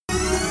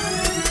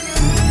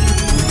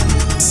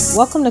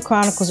Welcome to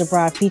Chronicles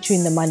Abroad,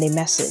 featuring the Monday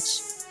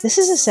Message. This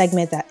is a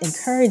segment that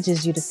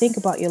encourages you to think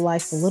about your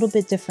life a little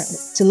bit differently,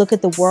 to look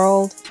at the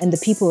world and the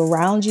people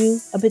around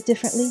you a bit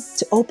differently,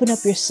 to open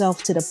up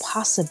yourself to the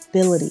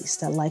possibilities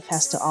that life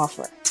has to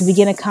offer, to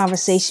begin a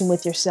conversation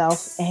with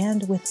yourself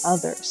and with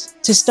others,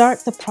 to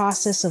start the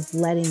process of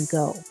letting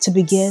go, to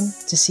begin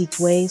to seek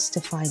ways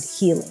to find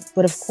healing.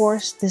 But of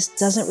course, this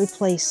doesn't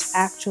replace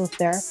actual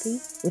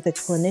therapy with a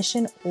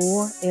clinician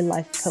or a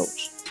life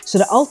coach. So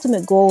the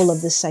ultimate goal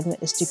of this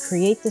segment is to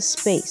create the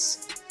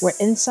space where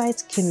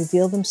insights can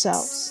reveal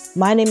themselves.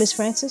 My name is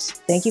Francis.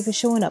 Thank you for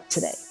showing up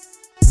today.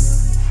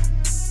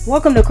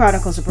 Welcome to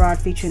Chronicles Abroad,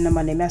 featuring the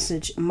Monday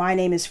Message. My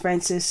name is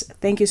Francis.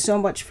 Thank you so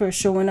much for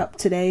showing up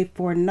today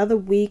for another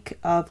week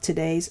of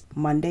today's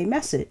Monday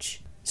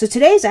Message. So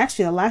today is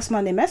actually the last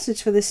Monday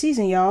Message for the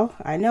season, y'all.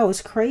 I know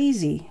it's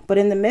crazy, but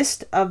in the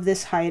midst of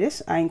this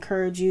hiatus, I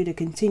encourage you to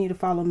continue to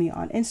follow me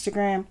on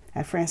Instagram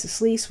at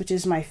Francis Lease, which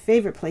is my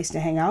favorite place to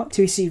hang out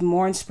to receive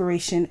more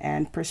inspiration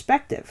and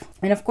perspective.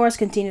 And of course,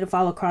 continue to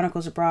follow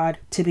Chronicles Abroad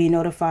to be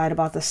notified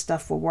about the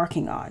stuff we're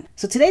working on.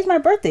 So today's my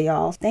birthday,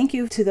 y'all. Thank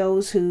you to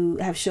those who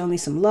have shown me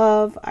some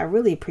love. I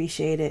really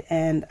appreciate it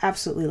and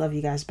absolutely love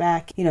you guys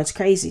back. You know, it's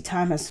crazy.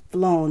 Time has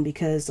flown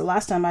because the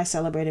last time I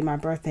celebrated my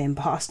birthday in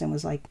Boston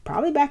was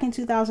probably back in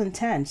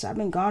 2010. So I've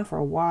been gone for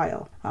a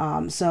while.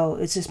 So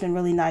it's just been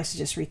really nice to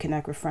just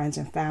reconnect with friends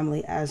and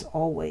family as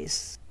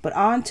always. But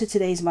on to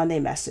today's Monday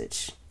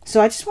Message.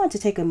 So I just wanted to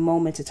take a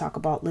moment to talk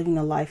about living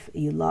a life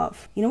you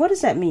love. You know, what does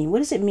that mean? What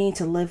does it mean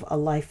to live a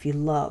life you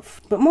love?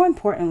 But more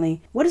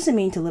importantly, what does it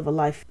mean to live a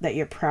life that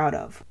you're proud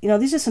of? You know,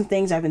 these are some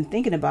things I've been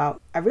thinking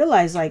about. I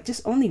realized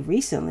just only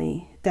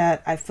recently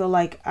that I feel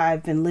like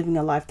I've been living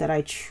a life that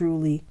I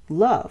truly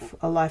love,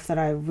 a life that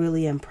I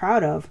really am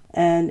proud of.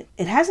 And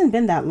it hasn't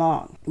been that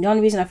long. The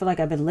only reason I feel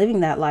like I've been living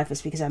that life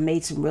is because I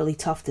made some really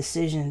tough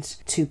decisions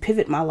to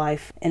pivot my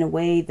life in a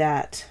way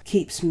that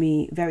keeps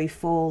me very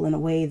full, in a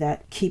way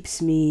that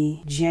keeps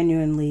me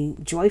genuinely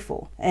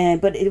joyful.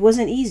 But it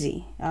wasn't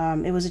easy.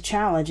 It was a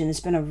challenge, and it's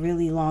been a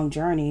really long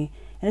journey.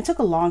 And it took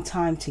a long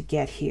time to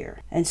get here.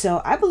 And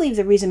so I believe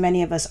the reason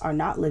many of us are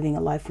not living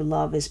a life we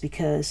love is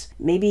because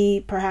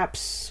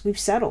perhaps we've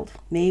settled.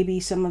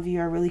 Maybe some of you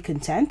are really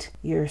content.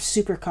 You're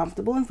super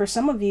comfortable. And for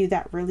some of you,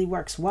 that really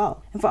works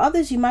well. And for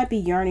others, you might be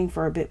yearning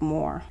for a bit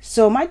more.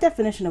 So my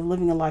definition of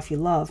living a life you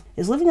love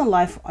is living a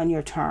life on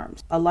your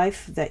terms, a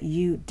life that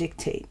you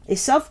dictate, a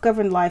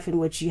self-governed life in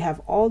which you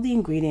have all the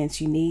ingredients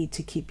you need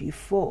to keep you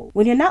full.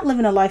 When you're not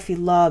living a life you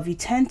love, you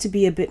tend to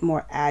be a bit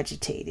more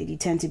agitated. You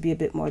tend to be a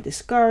bit more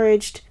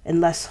discouraged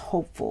and less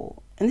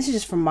hopeful. And this is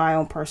just from my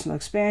own personal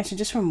experience and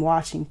just from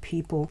watching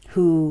people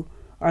who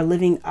are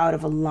living out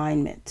of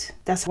alignment.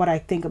 That's what I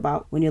think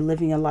about when you're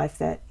living a life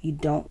that you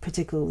don't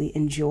particularly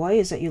enjoy,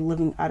 is that you're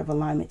living out of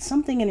alignment.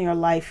 Something in your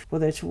life,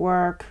 whether it's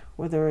work,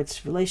 whether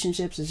it's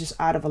relationships, is just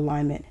out of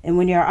alignment. And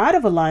when you're out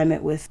of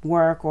alignment with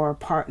work or a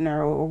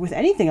partner or with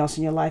anything else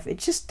in your life, it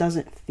just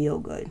doesn't feel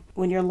good.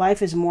 When your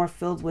life is more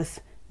filled with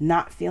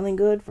not feeling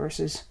good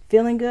versus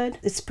feeling good,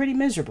 it's pretty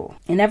miserable.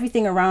 And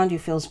everything around you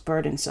feels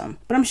burdensome.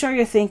 But I'm sure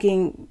you're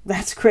thinking,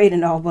 that's great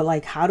and all,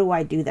 but how do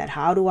I do that?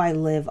 How do I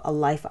live a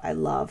life I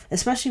love?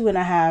 Especially when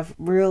I have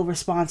real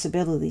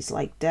responsibilities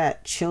like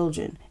debt,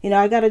 children. You know,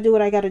 I gotta do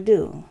what I gotta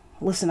do.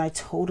 Listen, I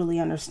totally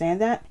understand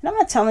that. And I'm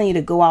not telling you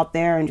to go out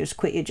there and just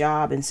quit your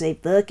job and say,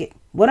 fuck it.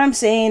 What I'm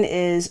saying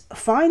is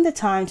find the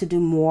time to do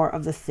more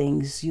of the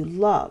things you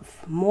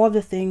love, more of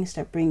the things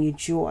that bring you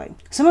joy.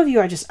 Some of you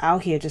are just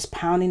out here just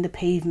pounding the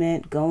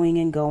pavement, going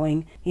and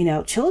going. You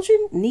know,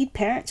 children need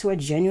parents who are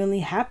genuinely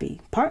happy.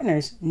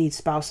 Partners need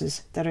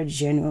spouses that are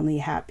genuinely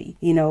happy.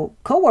 You know,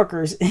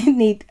 coworkers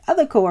need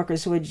other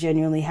coworkers who are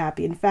genuinely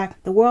happy. In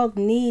fact, the world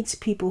needs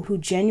people who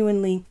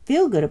genuinely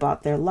feel good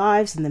about their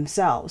lives and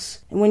themselves.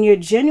 And when you're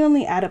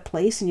genuinely at a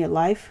place in your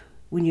life,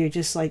 when you're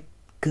just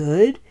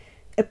good,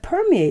 it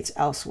permeates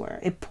elsewhere.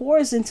 It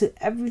pours into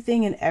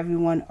everything and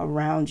everyone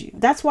around you.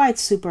 That's why it's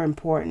super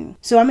important.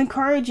 So I'm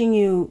encouraging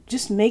you,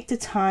 just make the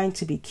time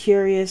to be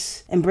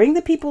curious and bring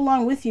the people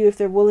along with you if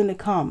they're willing to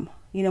come.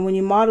 You know, when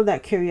you model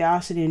that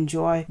curiosity and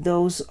joy,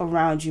 those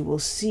around you will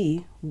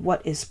see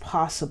what is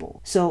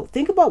possible. So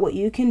think about what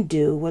you can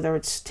do, whether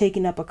it's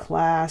taking up a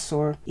class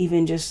or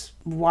even just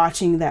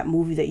watching that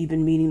movie that you've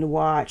been meaning to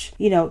watch.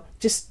 You know,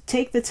 just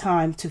take the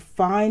time to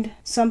find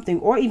something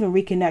or even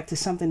reconnect to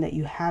something that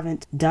you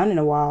haven't done in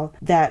a while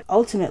that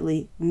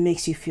ultimately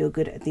makes you feel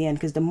good at the end.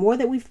 Because the more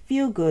that we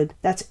feel good,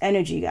 that's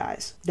energy,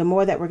 guys. The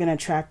more that we're going to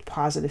attract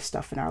positive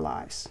stuff in our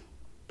lives.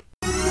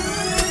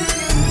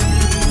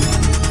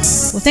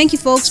 Well, thank you,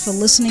 folks, for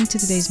listening to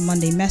today's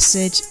Monday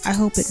Message. I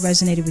hope it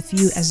resonated with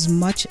you as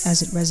much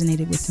as it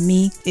resonated with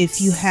me.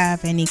 If you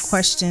have any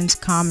questions,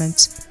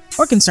 comments,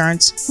 or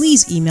concerns,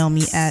 please email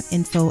me at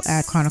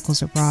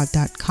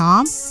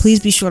info@chroniclesabroad.com. Please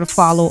be sure to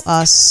follow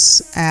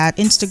us at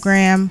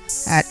Instagram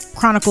at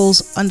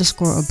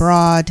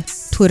Chronicles_abroad,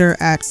 Twitter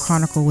at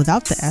Chronicle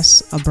without the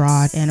S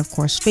Abroad, and of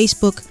course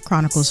Facebook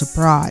Chronicles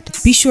Abroad.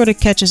 Be sure to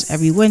catch us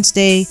every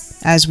Wednesday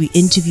as we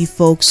interview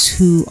folks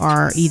who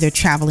are either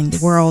traveling the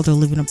world or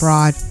living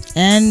abroad.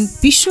 And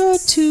be sure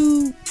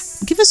to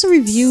give us a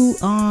review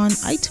on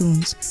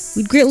iTunes.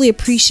 We'd greatly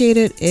appreciate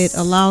it. It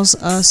allows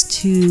us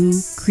to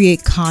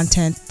create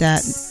content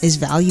that is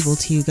valuable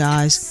to you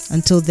guys.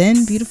 Until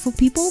then, beautiful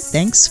people,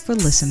 thanks for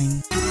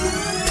listening.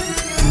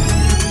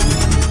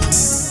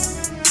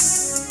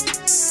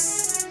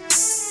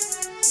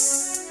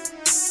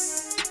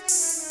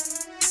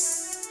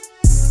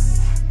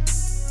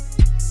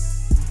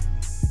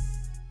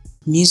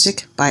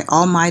 Music by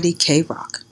Almighty K-Rock.